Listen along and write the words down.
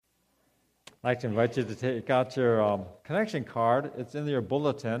I'd like to invite you to take out your connection card. It's in your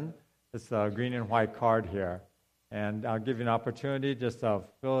bulletin. It's a green and white card here. And I'll give you an opportunity just to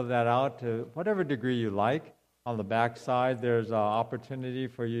fill that out to whatever degree you like. On the back side, there's an opportunity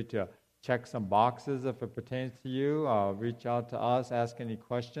for you to check some boxes if it pertains to you. Reach out to us, ask any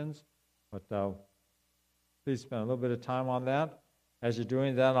questions. But please spend a little bit of time on that. As you're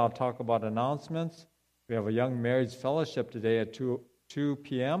doing that, I'll talk about announcements. We have a Young Marrieds Fellowship today at 2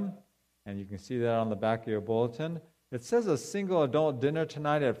 p.m., and you can see that on the back of your bulletin. It says a single adult dinner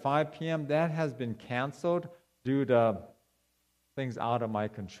tonight at 5 p.m. That has been canceled due to things out of my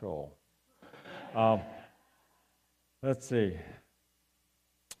control. Let's see.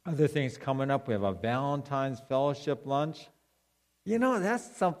 Other things coming up. We have a Valentine's Fellowship lunch. You know,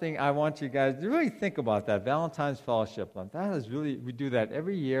 that's something I want you guys to really think about, that Valentine's Fellowship lunch. That is really, we do that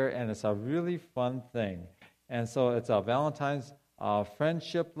every year, and it's a really fun thing. And so it's a Valentine's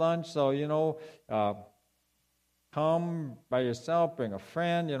friendship lunch. So, come by yourself, bring a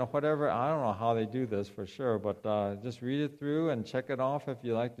friend, whatever. I don't know how they do this for sure, but just read it through and check it off if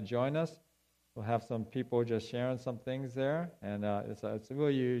you'd like to join us. We'll have some people just sharing some things there, and it's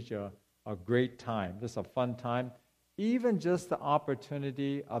really a great time, just a fun time. Even just the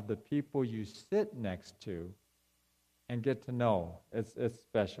opportunity of the people you sit next to and get to know, it's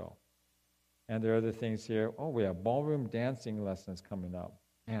special. And there are other things here. Oh, we have ballroom dancing lessons coming up.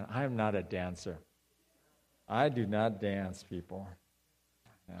 Man, I'm not a dancer. I do not dance, people.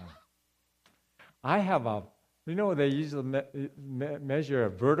 Yeah. I have they usually measure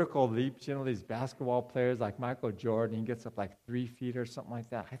vertical leaps, these basketball players like Michael Jordan, he gets up like 3 feet or something like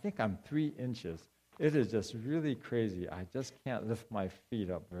that. I think I'm 3 inches. It is just really crazy. I just can't lift my feet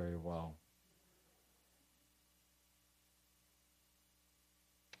up very well.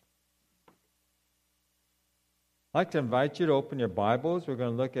 I'd like to invite you to open your Bibles. We're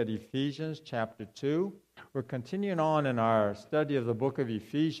going to look at Ephesians chapter 2. We're continuing on in our study of the book of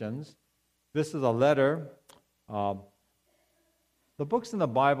Ephesians. This is a letter. The books in the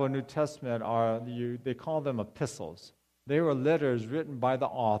Bible, New Testament, they call them epistles. They were letters written by the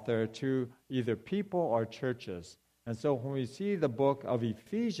author to either people or churches. And so when we see the book of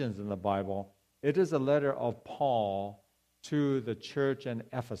Ephesians in the Bible, it is a letter of Paul to the church in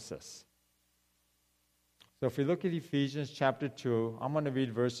Ephesus. So if we look at Ephesians chapter 2, I'm going to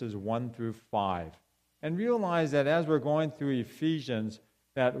read verses 1 through 5. And realize that as we're going through Ephesians,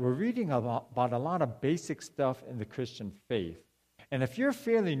 that we're reading about a lot of basic stuff in the Christian faith. And if you're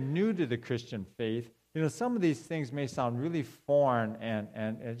fairly new to the Christian faith, some of these things may sound really foreign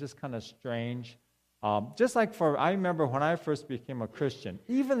and just kind of strange. Just like I remember when I first became a Christian,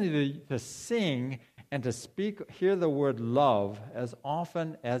 even to sing and to hear the word love as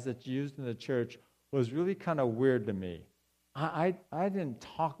often as it's used in the church was really kind of weird to me. I didn't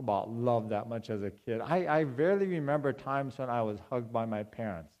talk about love that much as a kid. I rarely remember times when I was hugged by my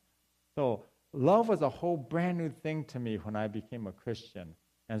parents. So love was a whole brand new thing to me when I became a Christian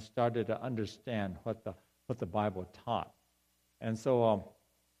and started to understand what the Bible taught. And so,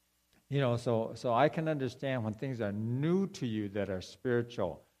 so I can understand when things are new to you that are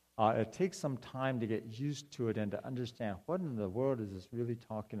spiritual. It takes some time to get used to it and to understand what in the world is this really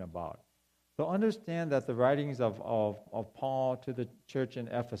talking about. So understand that the writings of Paul to the church in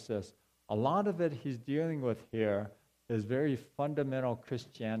Ephesus, a lot of it he's dealing with here is very fundamental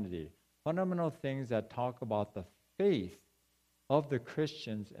Christianity, fundamental things that talk about the faith of the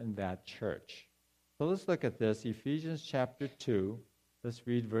Christians in that church. So let's look at this, Ephesians chapter 2. Let's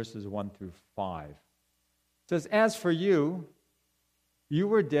read verses 1 through 5. It says, "As for you, you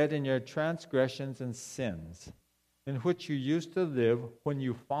were dead in your transgressions and sins, in which you used to live when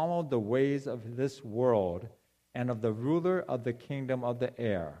you followed the ways of this world and of the ruler of the kingdom of the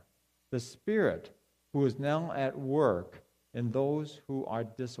air, the Spirit who is now at work in those who are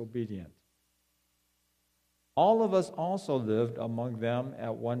disobedient. All of us also lived among them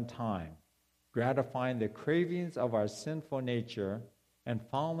at one time, gratifying the cravings of our sinful nature and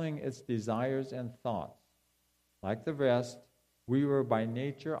following its desires and thoughts. Like the rest, we were by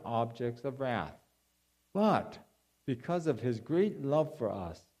nature objects of wrath. But because of his great love for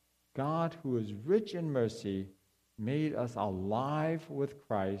us, God, who is rich in mercy, made us alive with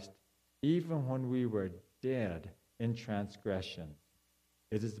Christ even when we were dead in transgression.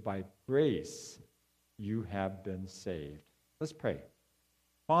 It is by grace you have been saved." Let's pray.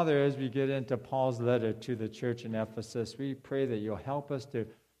 Father, as we get into Paul's letter to the church in Ephesus, we pray that you'll help us to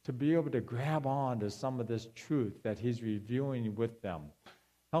be able to grab on to some of this truth that he's reviewing with them.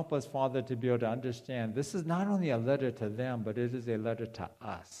 Help us, Father, to be able to understand this is not only a letter to them, but it is a letter to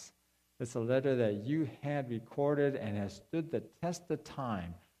us. It's a letter that you had recorded and has stood the test of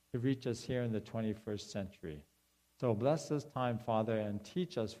time to reach us here in the 21st century. So bless this time, Father, and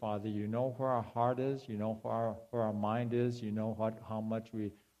teach us, Father. You know where our heart is. You know where our mind is. You know how much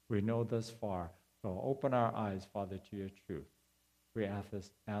we know thus far. So open our eyes, Father, to your truth. We ask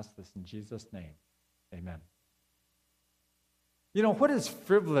this in Jesus' name. Amen. You know, what is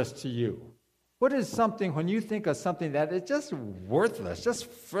frivolous to you? What is something, when you think of something that is just worthless, just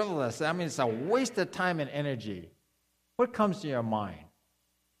frivolous, I mean, it's a waste of time and energy, what comes to your mind?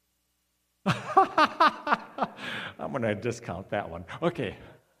 I'm going to discount that one. Okay.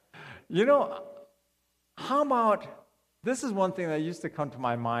 You know, how about, this is one thing that used to come to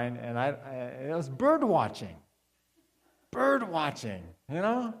my mind, and it was bird watching. Bird watching, you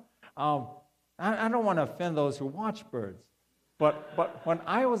know? I don't want to offend those who watch birds, but when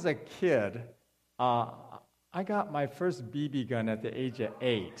I was a kid, I got my first BB gun at the age of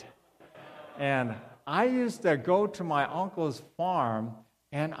 8. And I used to go to my uncle's farm,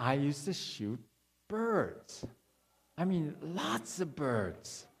 and I used to shoot birds. I mean, lots of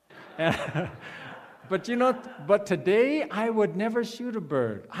birds. But today I would never shoot a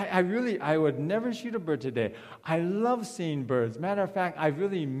bird. I would never shoot a bird today. I love seeing birds. Matter of fact, I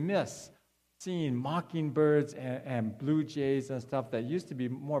really miss seeing mockingbirds and blue jays and stuff that used to be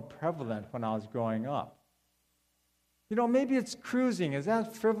more prevalent when I was growing up. You know, maybe it's cruising. Is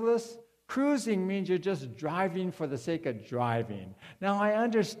that frivolous? Cruising means you're just driving for the sake of driving. Now, I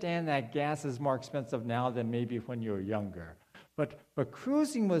understand that gas is more expensive now than maybe when you were younger. But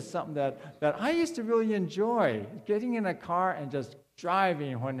cruising was something that I used to really enjoy, getting in a car and just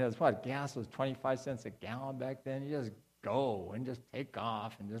driving when gas was 25 cents a gallon back then. You just go and just take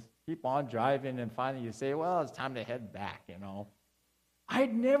off and just keep on driving, and finally you say, well, it's time to head back, you know.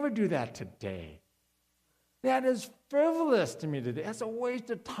 I'd never do that today. That is frivolous to me today. That's a waste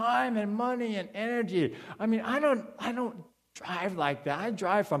of time and money and energy. I mean, I don't drive like that. I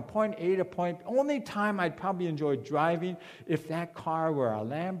drive from point A to point B. Only time I'd probably enjoy driving if that car were a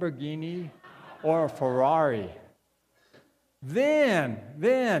Lamborghini or a Ferrari. Then,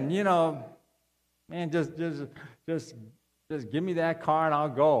 you know, man, just give me that car and I'll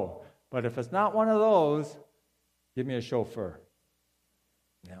go. But if it's not one of those, give me a chauffeur.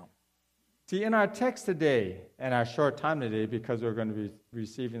 Yeah. See, in our text today, and our short time today, because we're going to be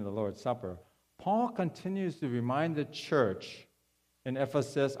receiving the Lord's Supper, Paul continues to remind the church in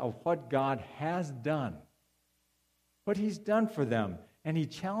Ephesus of what God has done, what he's done for them. And he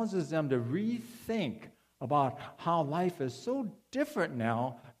challenges them to rethink about how life is so different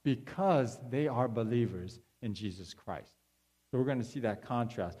now because they are believers in Jesus Christ. So we're going to see that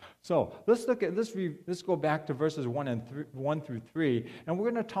contrast. So let's go back to verses 1 through 3, and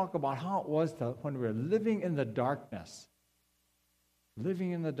we're going to talk about how it was when we were living in the darkness.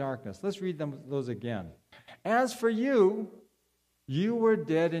 Living in the darkness. Let's read those again. As for you, you were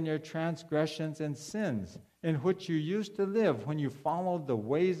dead in your transgressions and sins, in which you used to live when you followed the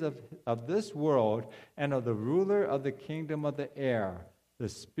ways of this world and of the ruler of the kingdom of the air, the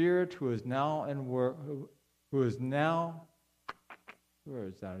spirit who is now where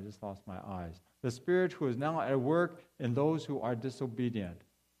is that? I just lost my eyes. The Spirit who is now at work in those who are disobedient.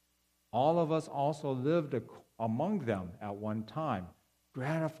 All of us also lived among them at one time,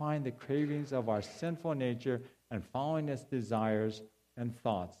 gratifying the cravings of our sinful nature and following its desires and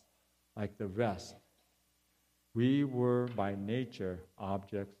thoughts like the rest. We were by nature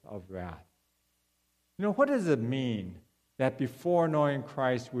objects of wrath. You know, what does it mean that before knowing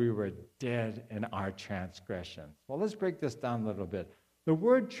Christ we were dead in our transgressions? Well, let's break this down a little bit. The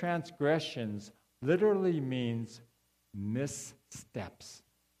word transgressions literally means missteps.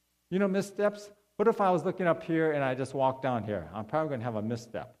 You know missteps? What if I was looking up here and I just walked down here? I'm probably going to have a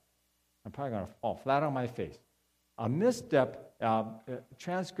misstep. I'm probably going to fall flat on my face. A misstep,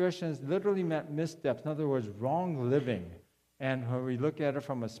 transgressions literally meant missteps. In other words, wrong living. And when we look at it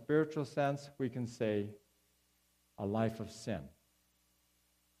from a spiritual sense, we can say a life of sin.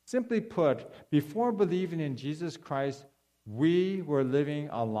 Simply put, before believing in Jesus Christ, we were living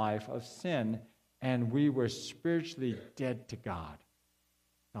a life of sin, and we were spiritually dead to God.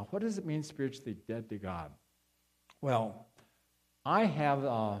 Now, what does it mean, spiritually dead to God? Well, I have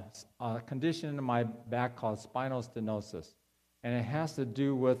a condition in my back called spinal stenosis, and it has to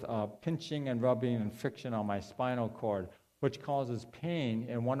do with pinching and rubbing and friction on my spinal cord, which causes pain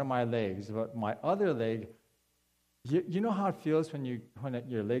in one of my legs. But my other leg, you know how it feels when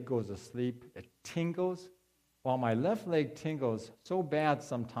your leg goes asleep? It tingles. Well, my left leg tingles so bad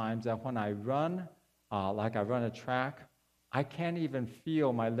sometimes that when I run, like I run a track, I can't even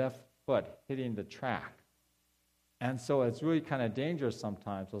feel my left foot hitting the track. And so it's really kind of dangerous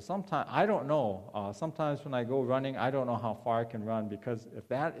sometimes. So sometimes, I don't know. Sometimes when I go running, I don't know how far I can run because if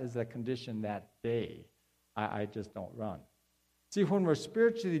that is the condition that day, I just don't run. See, when we're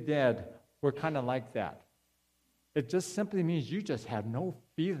spiritually dead, we're kind of like that. It just simply means you just have no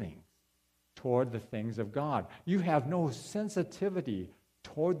feelings toward the things of God. You have no sensitivity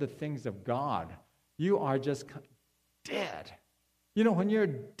toward the things of God. You are just dead. You know, when you're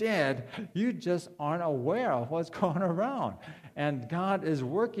dead, you just aren't aware of what's going around. And God is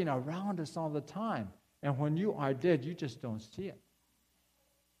working around us all the time. And when you are dead, you just don't see it.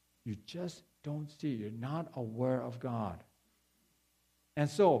 You just don't see it. You're not aware of God. And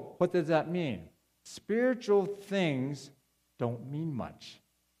so, what does that mean? Spiritual things don't mean much.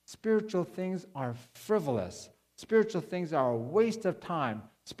 Spiritual things are frivolous. Spiritual things are a waste of time.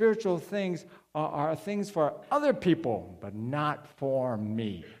 Spiritual things are things for other people, but not for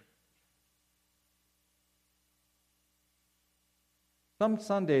me. Some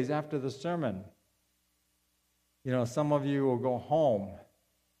Sundays after the sermon, you know, some of you will go home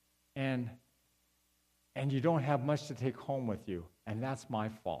and you don't have much to take home with you, and that's my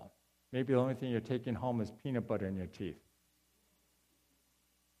fault. Maybe the only thing you're taking home is peanut butter in your teeth.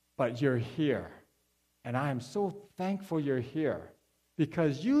 But you're here, and I am so thankful you're here.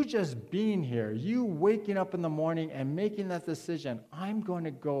 Because you just being here, you waking up in the morning and making that decision, I'm going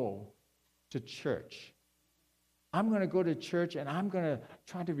to go to church. I'm going to go to church and I'm going to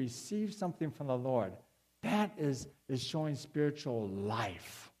try to receive something from the Lord. That is showing spiritual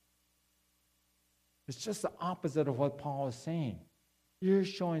life. It's just the opposite of what Paul is saying. You're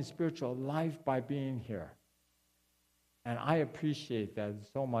showing spiritual life by being here. And I appreciate that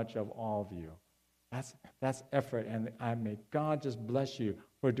so much of all of you. That's effort, and may God just bless you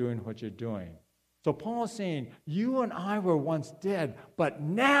for doing what you're doing. So Paul's saying, you and I were once dead, but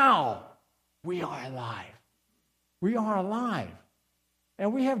now we are alive. We are alive.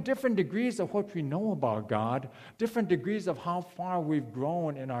 And we have different degrees of what we know about God, different degrees of how far we've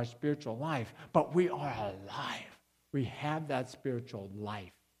grown in our spiritual life, but we are alive. We have that spiritual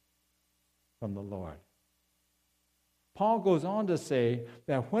life from the Lord. Paul goes on to say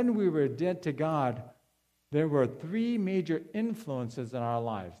that when we were dead to God, there were three major influences in our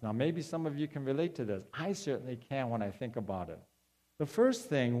lives. Now, maybe some of you can relate to this. I certainly can when I think about it. The first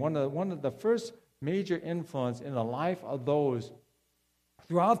thing, one of the first major influence in the life of those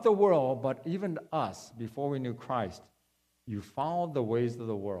throughout the world, but even us before we knew Christ, you followed the ways of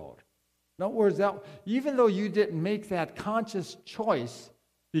the world. In other words, that even though you didn't make that conscious choice,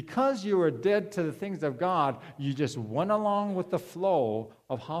 because you were dead to the things of God, you just went along with the flow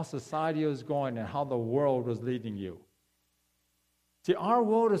of how society was going and how the world was leading you. See, our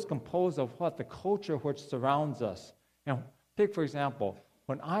world is composed of what? The culture which surrounds us. And take, for example,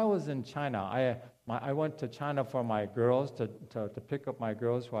 when I was in China, I went to China for my girls, to pick up my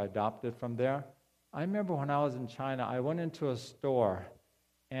girls who I adopted from there. I remember when I was in China, I went into a store,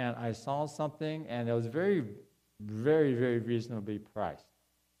 and I saw something, and it was very, very, very reasonably priced.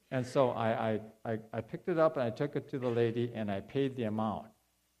 And so I picked it up and I took it to the lady and I paid the amount.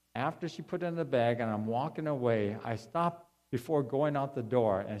 After she put it in the bag and I'm walking away, I stopped before going out the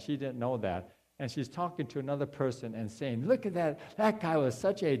door, and she didn't know that. And she's talking to another person and saying, look at that. That guy was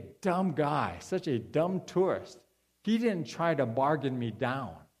such a dumb guy, such a dumb tourist. He didn't try to bargain me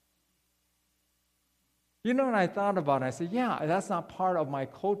down. You know what I thought about it? I said, yeah, that's not part of my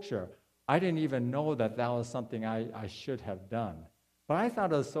culture. I didn't even know that was something I should have done. But I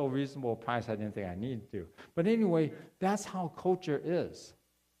thought it was so reasonable a price, I didn't think I needed to. But anyway, that's how culture is.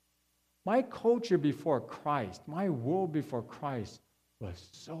 My culture before Christ, my world before Christ, was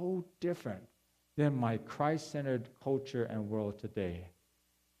so different than my Christ-centered culture and world today.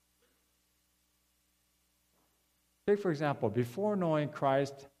 Take, for example, before knowing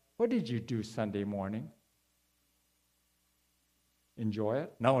Christ, what did you do Sunday morning? Enjoy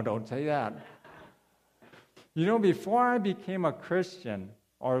it? No, don't say that. You know, before I became a Christian,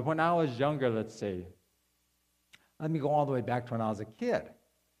 or when I was younger, let's say, let me go all the way back to when I was a kid.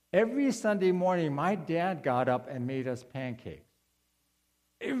 Every Sunday morning, my dad got up and made us pancakes.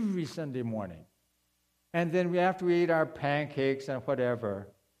 Every Sunday morning. And then after we ate our pancakes and whatever,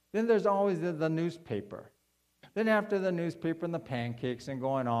 then there's always the newspaper. Then after the newspaper and the pancakes and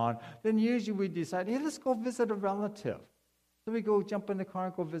going on, then usually we decide, hey, let's go visit a relative. So we go jump in the car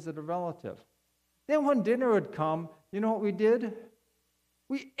and go visit a relative. Then when dinner would come, you know what we did?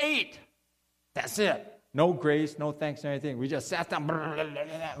 We ate. That's it. No grace, no thanks, no anything. We just sat down,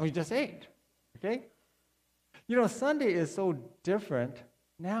 we just ate. Okay? You know, Sunday is so different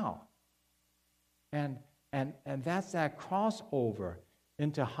now. And that's that crossover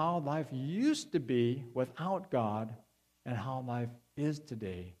into how life used to be without God and how life is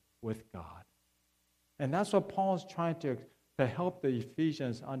today with God. And that's what Paul's trying to help the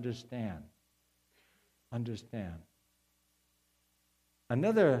Ephesians understand.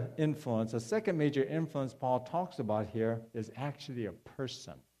 Another influence, a second major influence Paul talks about here is actually a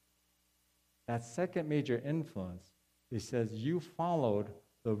person. That second major influence, he says, you followed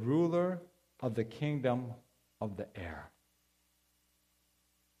the ruler of the kingdom of the air.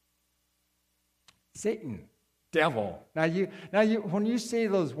 Satan, devil. Now you when I say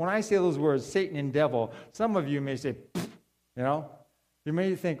those words, Satan and devil, some of you may say, you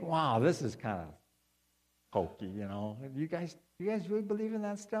may think, wow, this is kind of hokey, You guys really believe in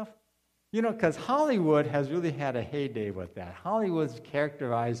that stuff? Because Hollywood has really had a heyday with that. Hollywood's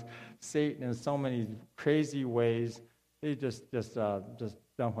characterized Satan in so many crazy ways. They just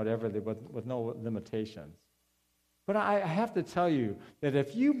done whatever with no limitations. But I have to tell you that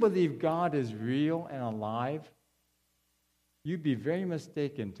if you believe God is real and alive, you'd be very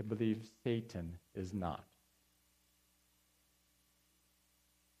mistaken to believe Satan is not.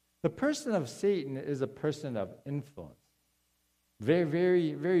 The person of Satan is a person of influence. Very,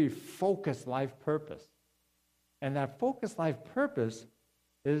 very, very focused life purpose. And that focused life purpose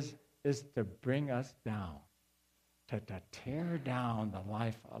is to bring us down, to tear down the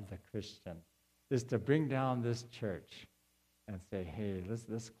life of the Christian, is to bring down this church and say, hey,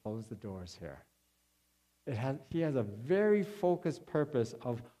 let's close the doors here. He has a very focused purpose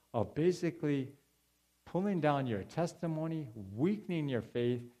of basically pulling down your testimony, weakening your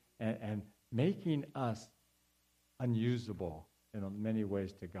faith, and making us unusable in many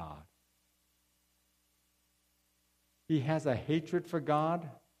ways to God. He has a hatred for God.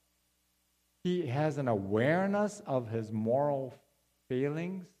 He has an awareness of his moral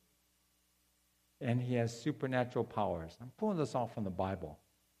failings. And he has supernatural powers. I'm pulling this off from the Bible.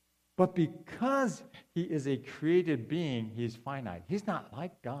 But because he is a created being, he's finite. He's not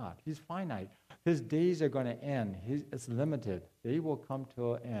like God. He's finite. His days are going to end. It's limited. They will come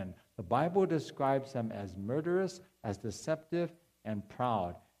to an end. The Bible describes him as murderous, as deceptive, and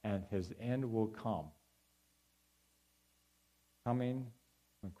proud, and his end will come. Coming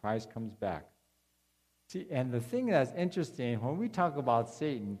when Christ comes back. See, and the thing that's interesting, when we talk about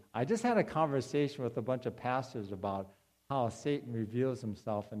Satan, I just had a conversation with a bunch of pastors about how Satan reveals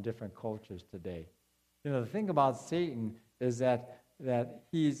himself in different cultures today. The thing about Satan is that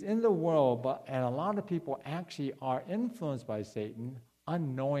he's in the world, and a lot of people actually are influenced by Satan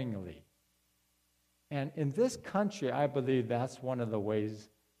unknowingly. And in this country, I believe that's one of the ways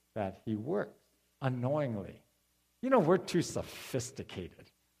that he works, unknowingly. We're too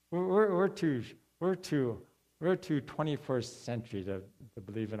sophisticated. We're too 21st century to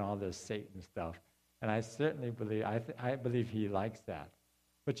believe in all this Satan stuff. And I certainly believe, I believe he likes that.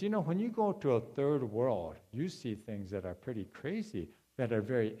 But when you go to a third world, you see things that are pretty crazy, that are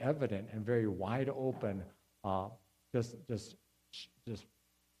very evident and very wide open, just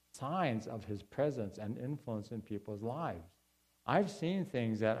signs of his presence and influence in people's lives. I've seen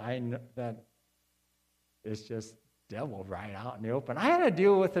things that it's just devil right out in the open. I had to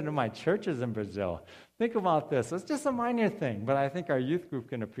deal with it in my churches in Brazil. Think about this. It's just a minor thing, but I think our youth group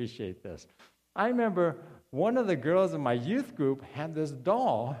can appreciate this. I remember one of the girls in my youth group had this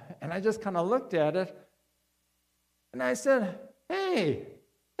doll, and I just kind of looked at it, and I said, hey,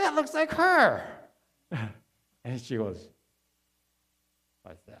 that looks like her. And she goes,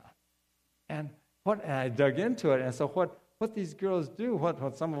 like that. And I dug into it, and so what these girls do,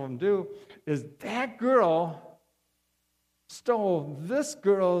 what some of them do, is that girl stole this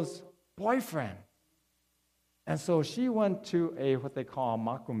girl's boyfriend. And so she went to what they call a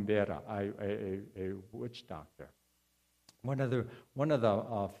macumbeira, a witch doctor. One of the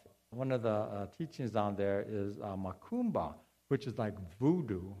teachings on there is macumba, which is like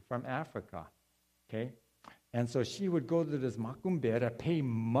voodoo from Africa. Okay, and so she would go to this macumbeira, pay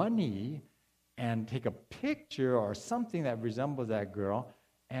money, and take a picture or something that resembles that girl,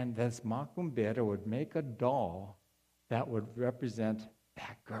 and this macumbeira would make a doll that would represent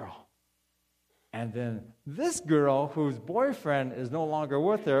that girl. And then this girl, whose boyfriend is no longer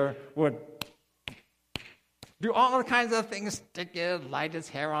with her, would do all kinds of things, stick it, light his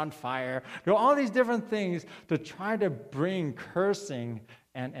hair on fire, do all these different things to try to bring cursing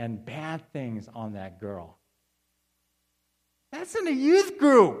and bad things on that girl. That's in a youth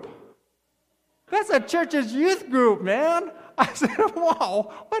group. That's a church's youth group, man. I said, whoa,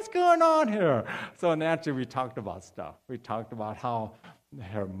 what's going on here? So naturally, we talked about stuff. We talked about how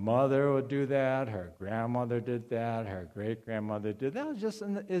her mother would do that, her grandmother did that, her great-grandmother did that.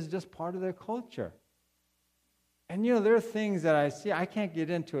 It's just part of their culture. And there are things that I see, I can't get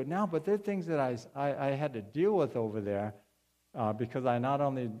into it now, but there are things that I had to deal with over there because I not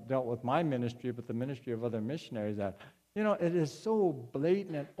only dealt with my ministry, but the ministry of other missionaries, that, it is so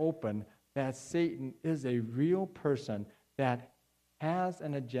blatant and open that Satan is a real person that has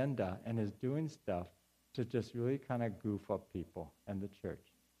an agenda and is doing stuff to just really kind of goof up people and the church.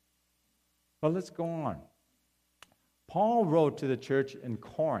 But let's go on. Paul wrote to the church in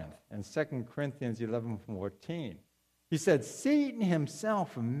Corinth in 2 Corinthians 11:14. He said, Satan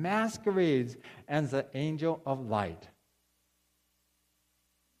himself masquerades as the angel of light.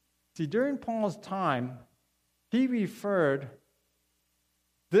 See, during Paul's time, he referred,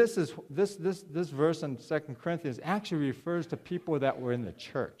 this verse in 2 Corinthians actually refers to people that were in the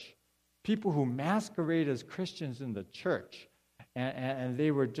church, people who masquerade as Christians in the church. And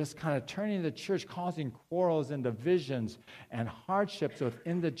they were just kind of turning the church, causing quarrels and divisions and hardships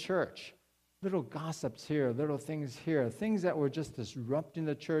within the church. Little gossips here, little things here, things that were just disrupting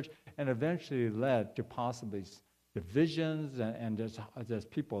the church and eventually led to possibly divisions and just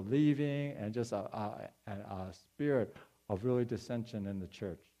people leaving and just a spirit of really dissension in the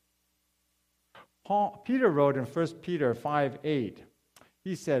church. Peter wrote in 1 Peter 5:8,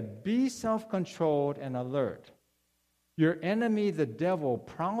 he said, be self-controlled and alert. Your enemy, the devil,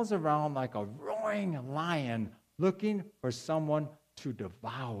 prowls around like a roaring lion looking for someone to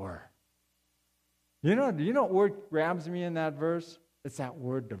devour. You know what word grabs me in that verse? It's that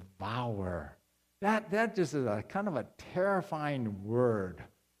word devour. That just is a kind of a terrifying word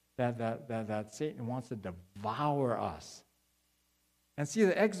that Satan wants to devour us. And see,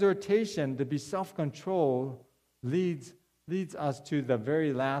 the exhortation to be self-controlled leads us to the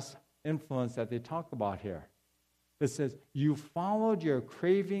very last influence that they talk about here. It says, you followed your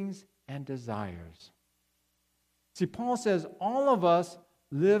cravings and desires. See, Paul says all of us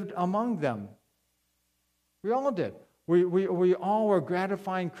lived among them. We all did. We all were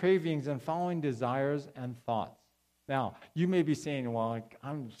gratifying cravings and following desires and thoughts. Now, you may be saying, well,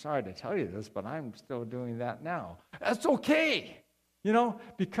 I'm sorry to tell you this, but I'm still doing that now. That's okay,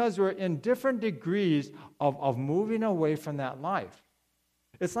 because we're in different degrees of moving away from that life.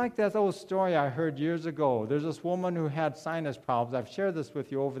 It's like that old story I heard years ago. There's this woman who had sinus problems. I've shared this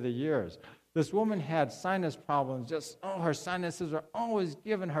with you over the years. This woman had sinus problems. Her sinuses are always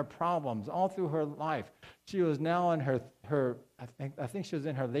giving her problems all through her life. She was now in her I think she was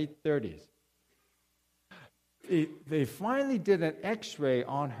in her late 30s. They finally did an X-ray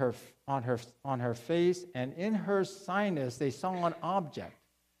on her face, and in her sinus they saw an object.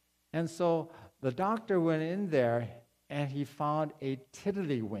 And so the doctor went in there, and he found a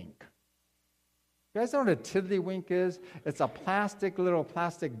tiddlywink. You guys know what a tiddlywink is? It's a little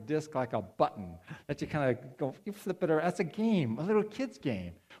plastic disc like a button that you kind of you flip it around. That's a game, a little kid's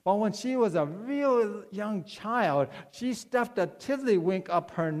game. Well, when she was a real young child, she stuffed a tiddlywink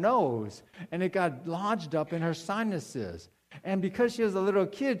up her nose, and it got lodged up in her sinuses. And because she was a little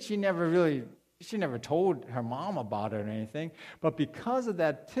kid, she never told her mom about it or anything. But because of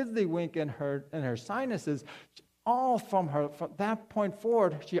that tiddlywink in her sinuses, from that point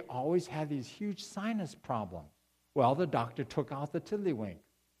forward, she always had these huge sinus problems. Well, the doctor took out the tiddlywink.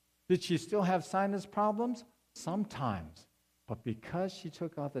 Did she still have sinus problems? Sometimes. But because she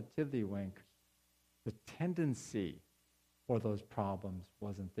took out the tiddlywink, the tendency for those problems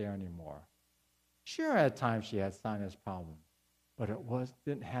wasn't there anymore. Sure, at times she had sinus problems, but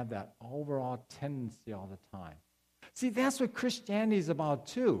didn't have that overall tendency all the time. See, that's what Christianity is about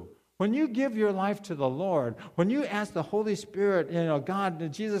too. When you give your life to the Lord, when you ask the Holy Spirit,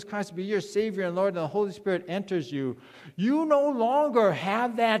 God, Jesus Christ to be your Savior and Lord, and the Holy Spirit enters you, you no longer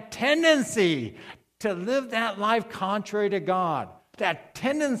have that tendency to live that life contrary to God. That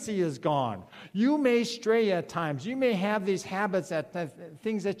tendency is gone. You may stray at times. You may have these habits,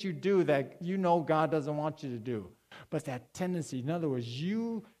 things that you do that God doesn't want you to do. But that tendency, in other words,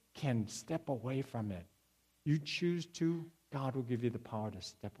 you can step away from it. You choose to, God will give you the power to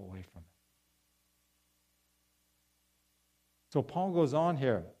step away from it. So Paul goes on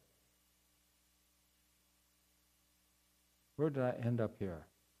here. Where did I end up here?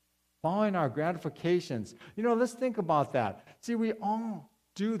 Following our gratifications. Let's think about that. See, we all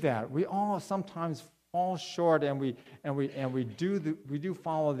do that. We all sometimes fall short, and we do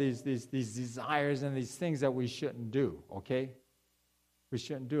follow these desires and these things that we shouldn't do. Okay, we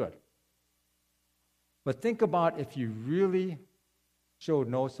shouldn't do it. But think about if you really showed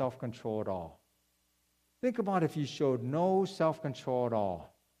no self-control at all. Think about if you showed no self-control at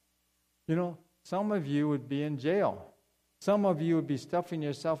all. Some of you would be in jail. Some of you would be stuffing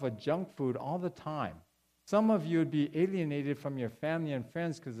yourself with junk food all the time. Some of you would be alienated from your family and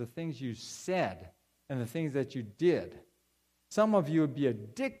friends because of the things you said and the things that you did. Some of you would be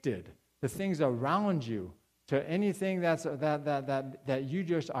addicted to things around you, to anything that you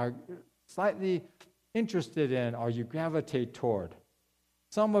just are slightly interested in or you gravitate toward.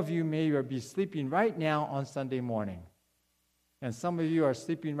 Some of you may be sleeping right now on Sunday morning. And some of you are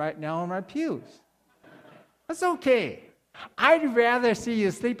sleeping right now in my pews. That's okay. I'd rather see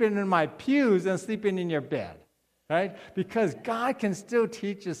you sleeping in my pews than sleeping in your bed, right? Because God can still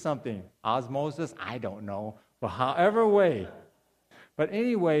teach you something. Osmosis, I don't know, but however way. But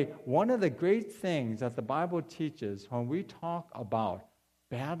anyway, one of the great things that the Bible teaches when we talk about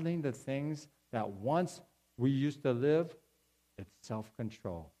battling the things that once we used to live, it's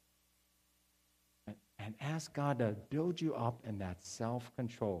self-control. And ask God to build you up in that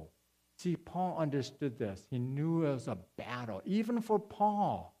self-control. See, Paul understood this. He knew it was a battle, even for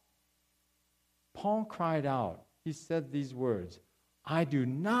Paul. Paul cried out. He said these words, I do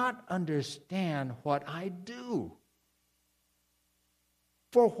not understand what I do.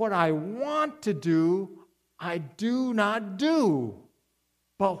 For what I want to do, I do not do.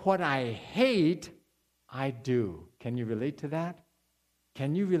 But what I hate, I do. Can you relate to that?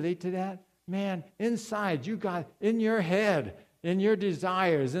 Can you relate to that? Man, inside you got, in your head, in your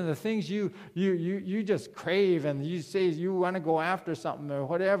desires, in the things you just crave, and you say you want to go after something or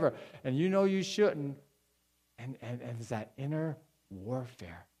whatever, and you know you shouldn't, and it's that inner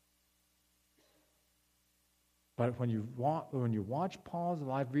warfare. But when you watch Paul's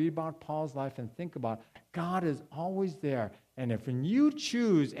life, read about Paul's life, and think about it, God is always there. And if when you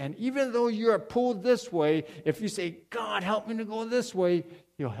choose, and even though you're pulled this way, if you say, God, help me to go this way,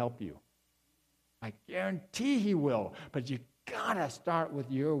 He'll help you. I guarantee He will. But you got to start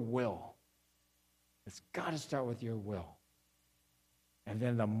with your will. It's got to start with your will. And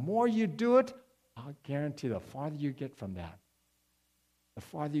then the more you do it, I'll guarantee the farther you get from that. The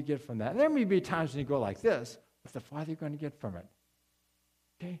farther you get from that. And there may be times when you go like this, but the farther you're going to get from it.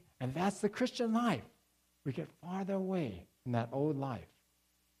 Okay? And that's the Christian life. We get farther away from that old life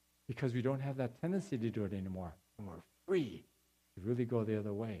because we don't have that tendency to do it anymore. And we're free to really go the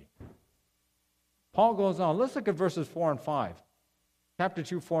other way. Paul goes on. Let's look at verses 4 and 5. Chapter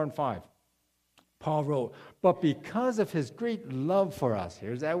 2, 4 and 5. Paul wrote, but because of His great love for us,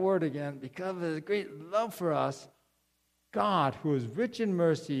 here's that word again, because of His great love for us, God, who is rich in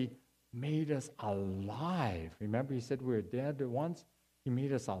mercy, made us alive. Remember, He said we were dead once? He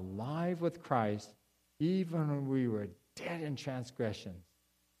made us alive with Christ, even when we were dead in transgressions.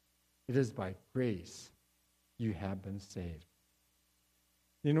 It is by grace you have been saved.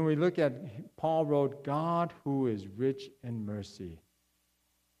 You know, we look at, Paul wrote, God who is rich in mercy.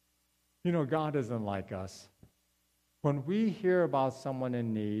 You know, God isn't like us. When we hear about someone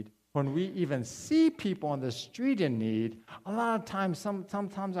in need, when we even see people on the street in need, a lot of times,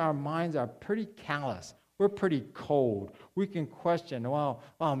 sometimes our minds are pretty callous. We're pretty cold. We can question, well,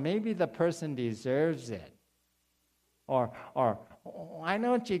 maybe the person deserves it. Or why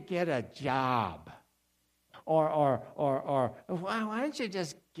don't you get a job? Or why don't you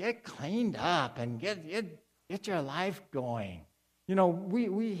just get cleaned up and get your life going? You know,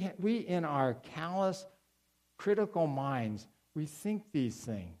 we in our callous, critical minds, we think these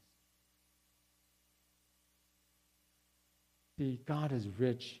things. See, God is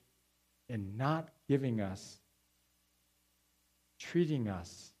rich in not giving us, treating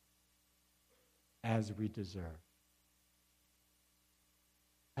us as we deserve.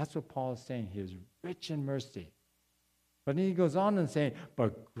 That's what Paul is saying. He is rich in mercy. But then he goes on and saying,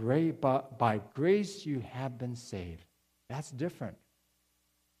 but by grace you have been saved. That's different.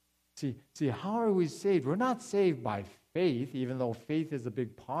 See, how are we saved? We're not saved by faith, even though faith is a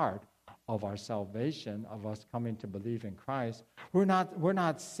big part of our salvation, of us coming to believe in Christ. We're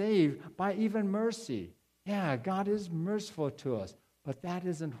not saved by even mercy. Yeah, God is merciful to us, but that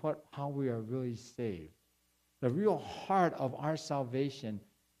isn't how we are really saved. The real heart of our salvation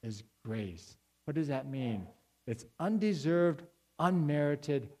is grace. What does that mean? It's undeserved,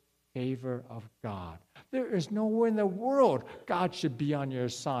 unmerited favor of God. There is nowhere in the world God should be on your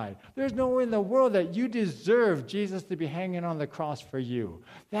side. There's nowhere in the world that you deserve Jesus to be hanging on the cross for you.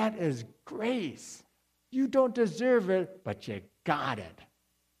 That is grace. You don't deserve it, but you got it.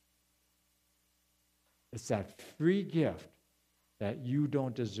 It's that free gift that you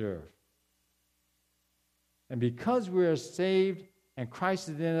don't deserve. And because we are saved and Christ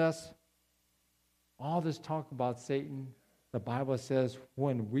is in us, all this talk about Satan, the Bible says,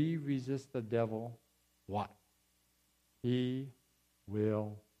 when we resist the devil, what? He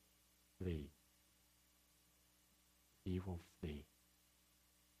will flee. He will flee.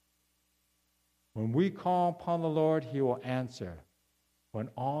 When we call upon the Lord, He will answer. When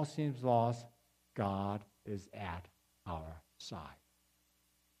all seems lost, God is at our side.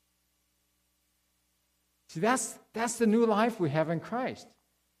 See, that's the new life we have in Christ.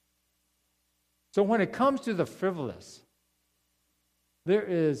 So when it comes to the frivolous, there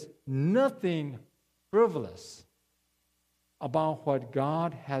is nothing frivolous about what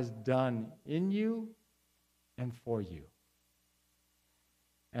God has done in you and for you.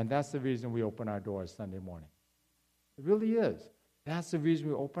 And that's the reason we open our doors Sunday morning. It really is. That's the reason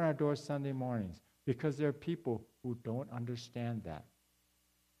we open our doors Sunday mornings, because there are people who don't understand that.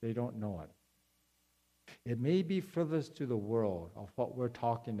 They don't know it. It may be frivolous to the world of what we're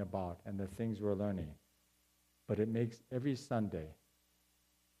talking about and the things we're learning, but it makes every Sunday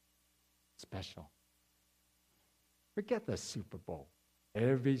special. Forget the Super Bowl.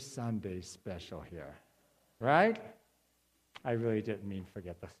 Every Sunday special here, right? I really didn't mean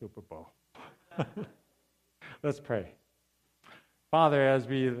forget the Super Bowl. Let's pray. Father, as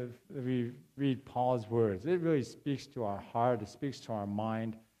we read Paul's words, it really speaks to our heart, it speaks to our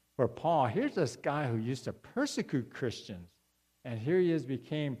mind. For Paul, here's this guy who used to persecute Christians, and here he is,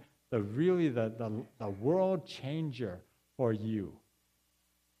 became the world changer for you.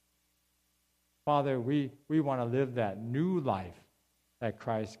 Father, we want to live that new life that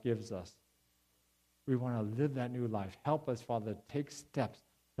Christ gives us. We want to live that new life. Help us, Father, take steps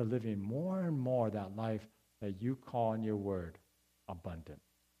to living more and more that life that you call in your word abundant.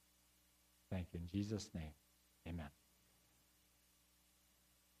 Thank you. In Jesus' name.